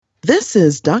This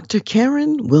is Dr.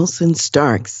 Karen Wilson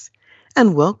Starks,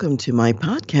 and welcome to my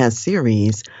podcast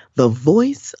series, The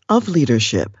Voice of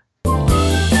Leadership.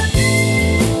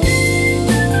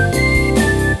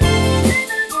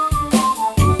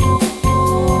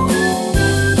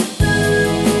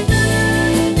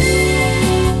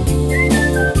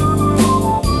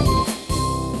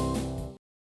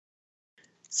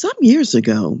 Some years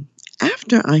ago,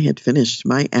 after I had finished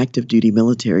my active duty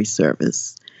military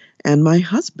service and my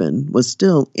husband was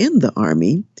still in the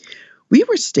Army, we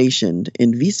were stationed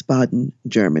in Wiesbaden,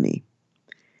 Germany.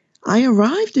 I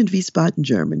arrived in Wiesbaden,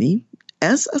 Germany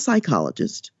as a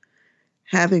psychologist,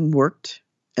 having worked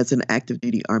as an active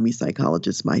duty Army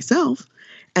psychologist myself,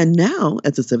 and now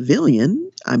as a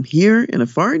civilian, I'm here in a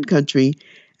foreign country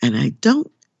and I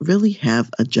don't really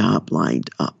have a job lined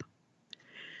up.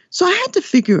 So I had to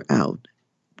figure out,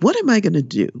 what am I going to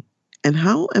do? And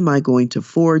how am I going to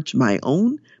forge my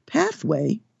own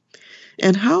pathway?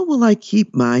 And how will I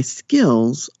keep my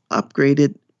skills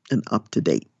upgraded and up to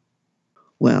date?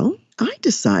 Well, I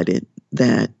decided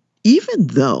that even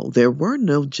though there were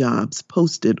no jobs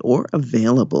posted or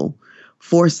available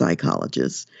for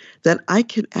psychologists, that I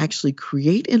could actually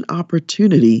create an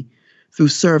opportunity through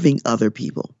serving other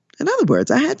people. In other words,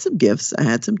 I had some gifts, I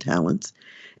had some talents,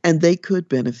 and they could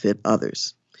benefit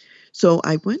others. So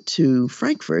I went to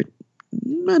Frankfurt,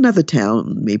 another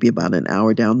town, maybe about an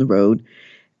hour down the road,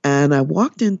 and I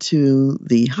walked into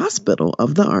the hospital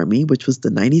of the Army, which was the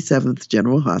 97th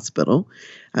General Hospital.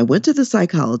 I went to the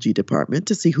psychology department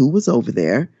to see who was over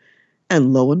there,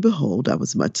 and lo and behold, I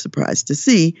was much surprised to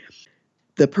see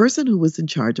the person who was in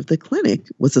charge of the clinic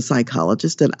was a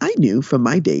psychologist that I knew from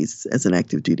my days as an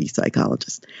active duty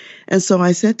psychologist. And so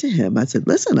I said to him, I said,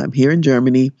 listen, I'm here in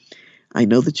Germany. I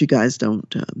know that you guys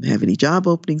don't have any job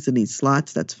openings in these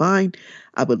slots. That's fine.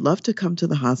 I would love to come to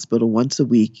the hospital once a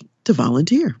week to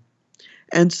volunteer.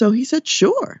 And so he said,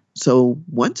 sure. So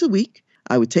once a week,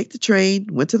 I would take the train,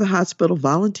 went to the hospital,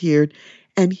 volunteered,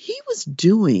 and he was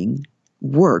doing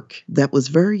work that was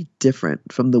very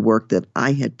different from the work that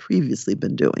I had previously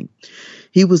been doing.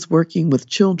 He was working with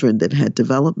children that had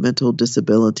developmental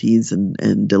disabilities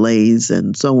and delays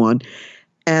and so on.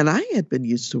 And I had been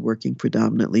used to working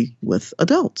predominantly with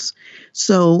adults.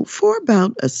 So for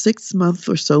about a 6-month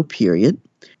or so period,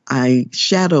 I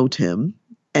shadowed him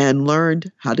and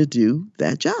learned how to do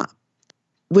that job,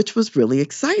 which was really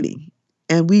exciting.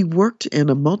 And we worked in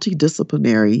a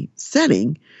multidisciplinary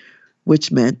setting,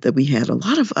 which meant that we had a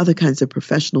lot of other kinds of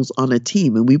professionals on a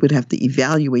team, and we would have to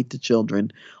evaluate the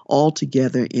children all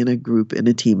together in a group, in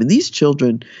a team. And these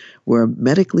children were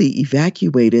medically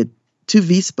evacuated to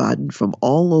Wiesbaden from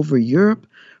all over Europe,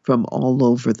 from all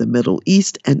over the Middle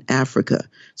East and Africa.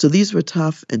 So these were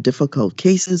tough and difficult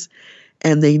cases,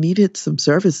 and they needed some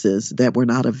services that were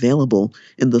not available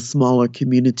in the smaller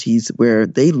communities where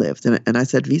they lived. And I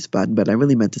said Wiesbaden, but I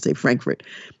really meant to say Frankfurt.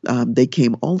 They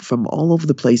came from all over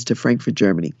the place to Frankfurt,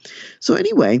 Germany. So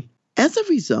anyway, as a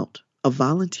result of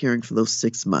volunteering for those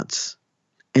 6 months,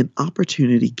 an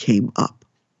opportunity came up.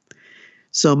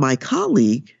 So my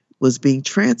colleague was being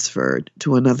transferred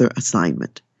to another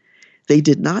assignment. They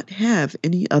did not have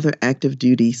any other active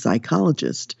duty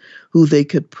psychologist who they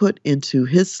could put into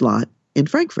his slot in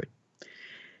Frankfurt.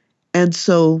 And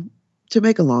so, to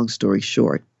make a long story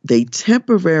short, they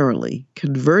temporarily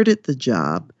converted the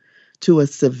job to a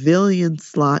civilian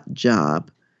slot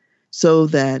job so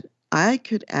that I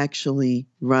could actually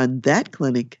run that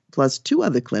clinic plus 2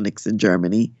 other clinics in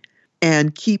Germany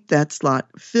and keep that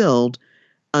slot filled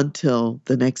until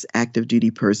the next active duty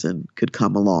person could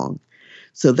come along.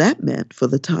 So that meant for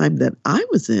the time that I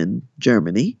was in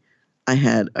Germany, I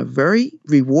had a very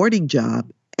rewarding job,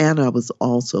 and I was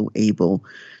also able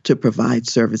to provide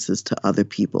services to other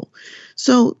people.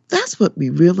 So that's what we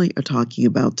really are talking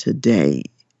about today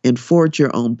in Forge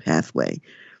Your Own Pathway.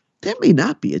 There may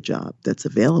not be a job that's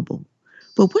available,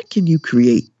 but what can you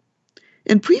create?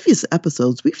 In previous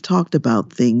episodes, we've talked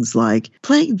about things like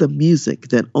playing the music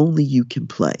that only you can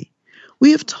play. We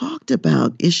have talked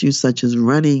about issues such as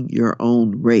running your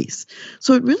own race.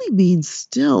 So it really means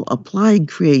still applying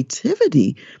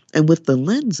creativity and with the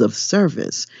lens of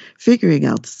service, figuring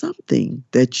out something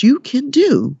that you can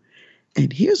do.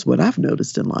 And here's what I've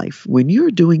noticed in life. When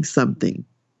you're doing something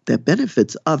that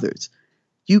benefits others,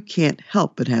 you can't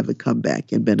help but have it come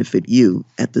back and benefit you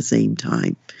at the same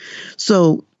time.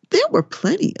 So there were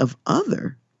plenty of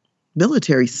other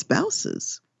military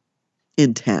spouses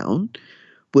in town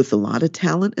with a lot of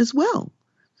talent as well.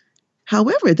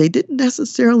 However, they didn't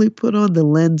necessarily put on the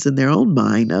lens in their own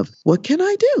mind of, what can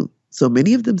I do? So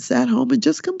many of them sat home and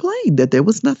just complained that there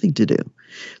was nothing to do.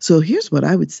 So here's what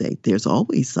I would say. There's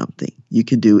always something you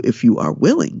can do if you are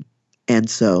willing. And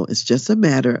so it's just a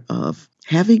matter of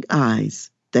having eyes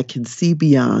that can see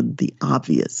beyond the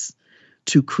obvious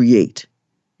to create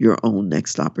your own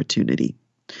next opportunity.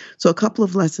 So a couple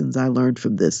of lessons I learned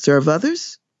from this. Serve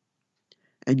others,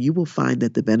 and you will find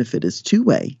that the benefit is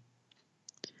two-way.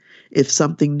 If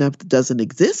something doesn't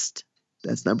exist,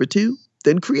 that's number 2,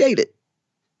 then create it.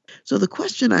 So the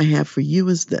question I have for you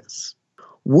is this.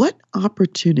 What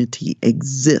opportunity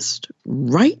exists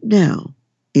right now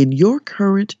in your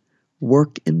current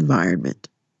work environment?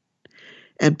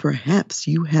 And perhaps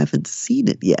you haven't seen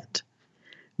it yet.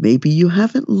 Maybe you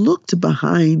haven't looked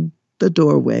behind the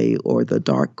doorway or the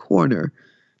dark corner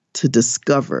to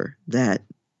discover that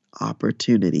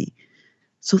opportunity.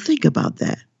 So think about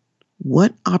that.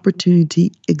 What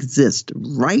opportunity exists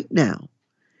right now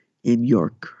in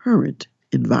your current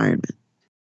environment?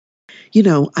 You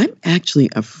know, I'm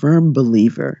actually a firm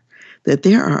believer that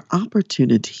there are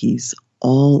opportunities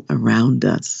all around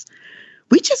us.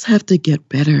 We just have to get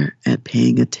better at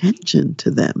paying attention to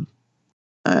them.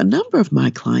 A number of my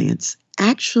clients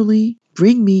actually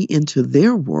bring me into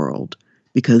their world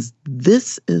because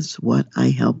this is what I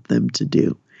help them to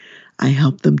do. I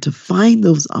help them to find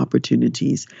those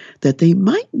opportunities that they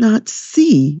might not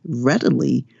see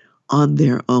readily on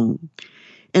their own.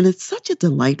 And it's such a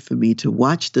delight for me to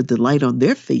watch the delight on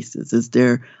their faces as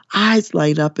their eyes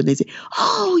light up and they say,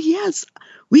 oh, yes,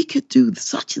 we could do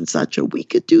such and such, or we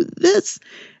could do this.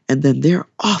 And then they're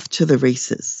off to the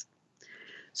races.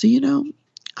 So, you know,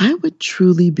 I would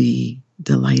truly be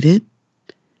delighted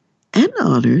and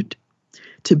honored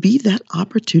to be that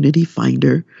opportunity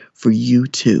finder for you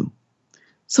too.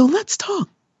 So let's talk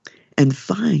and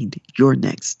find your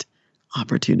next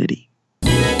opportunity.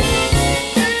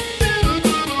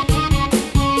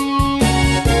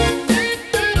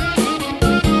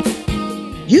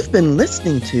 You've been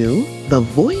listening to The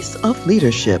Voice of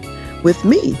Leadership with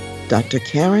me, Dr.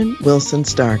 Karen Wilson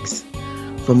Starks.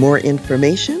 For more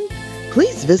information,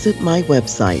 please visit my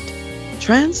website,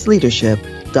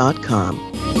 transleadership.com.